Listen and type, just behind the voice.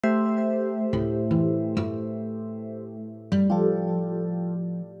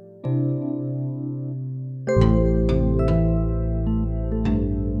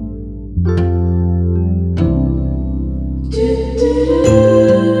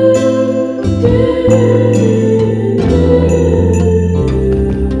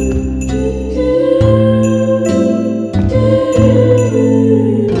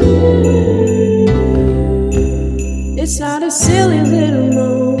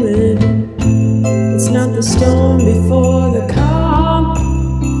the storm before the calm.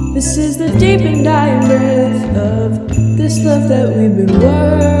 This is the deep and dying breath of this love that we've been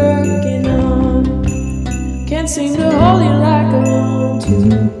working on. Can't seem to hold you like I want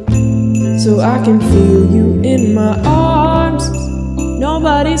to, so I can feel you in my arms.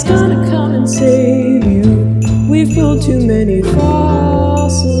 Nobody's gonna come and save you. We've pulled too many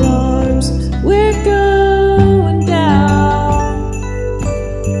false alarms. We're going down.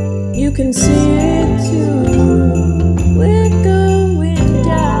 You can see it too. We're going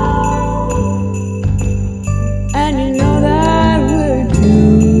down. And you know that we're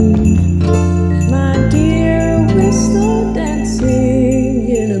doomed. My dear, we're still dancing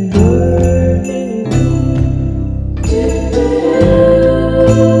in a burning room.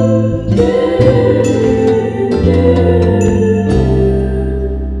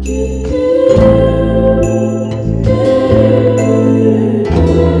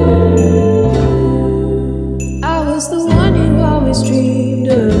 The one you always dreamed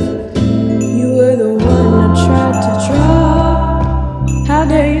of. You were the one I tried to drop. How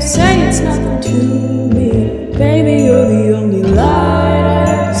dare you say it's nothing to me? Baby, you're the only light I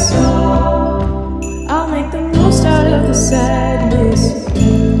ever saw. I'll make the most out of the sadness.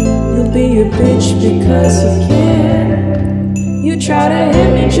 You'll be a bitch because you can. You try to hit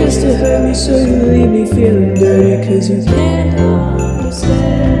me just to hurt me, so you leave me feeling dirty, cause you can't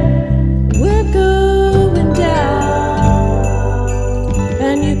understand.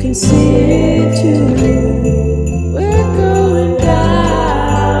 You can see it too.